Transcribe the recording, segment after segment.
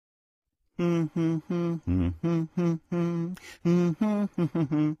I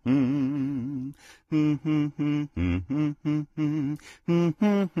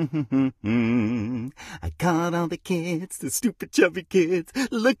caught all the kids, the stupid chubby kids.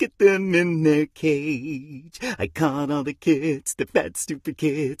 Look at them in their cage. I caught all the kids, the fat stupid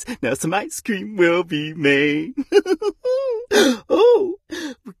kids. Now some ice cream will be made. Oh,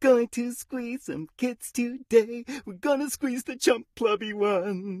 we're going to squeeze some kids today. We're gonna squeeze the chump clubby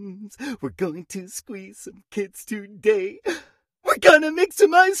ones. We're going to squeeze some kids today. We're gonna make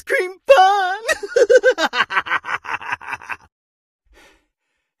some ice cream fun.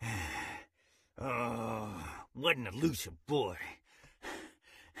 Oh, what an elusive boy.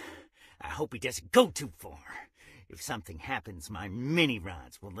 I hope he doesn't go too far. If something happens, my mini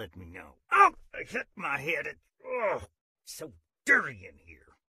rods will let me know. Oh, I hit my head. Oh, so dirty in here.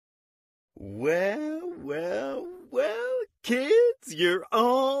 Well, kids, you're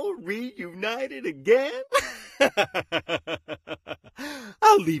all reunited again?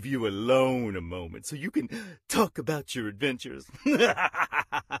 I'll leave you alone a moment so you can talk about your adventures.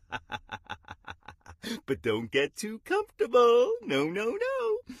 But don't get too comfortable. No.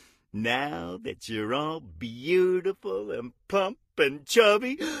 Now that you're all beautiful and plump and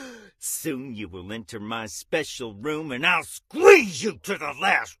chubby, soon you will enter my special room and I'll squeeze you to the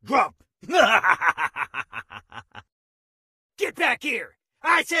last drop. Get back here!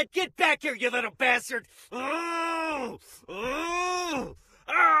 I said get back here, you little bastard! I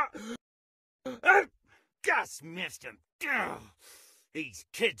just missed him. These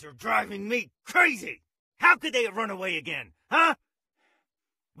kids are driving me crazy! How could they have run away again, huh?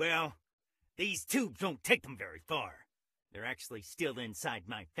 Well, these tubes don't take them very far. They're actually still inside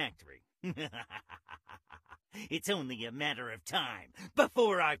my factory. It's only a matter of time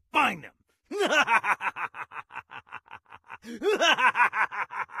before I find them.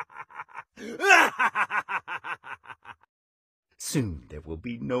 Soon there will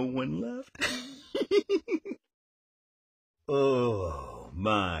be no one left. Oh,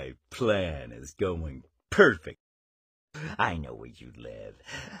 my plan is going perfect. I know where you live.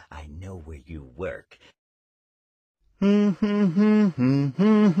 I know where you work.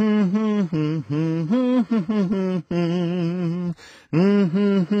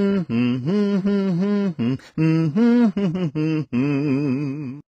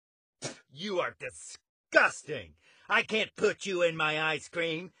 You are disgusting. I can't put you in my ice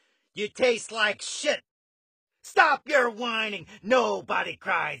cream. You taste like shit. Stop your whining. Nobody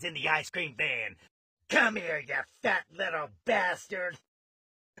cries in the ice cream van. Come here, you fat little bastard.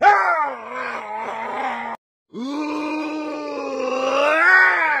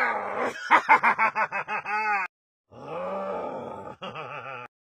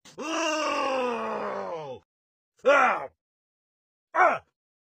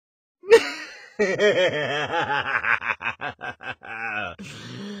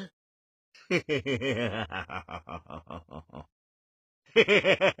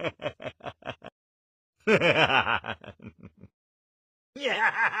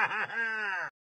 Yeah.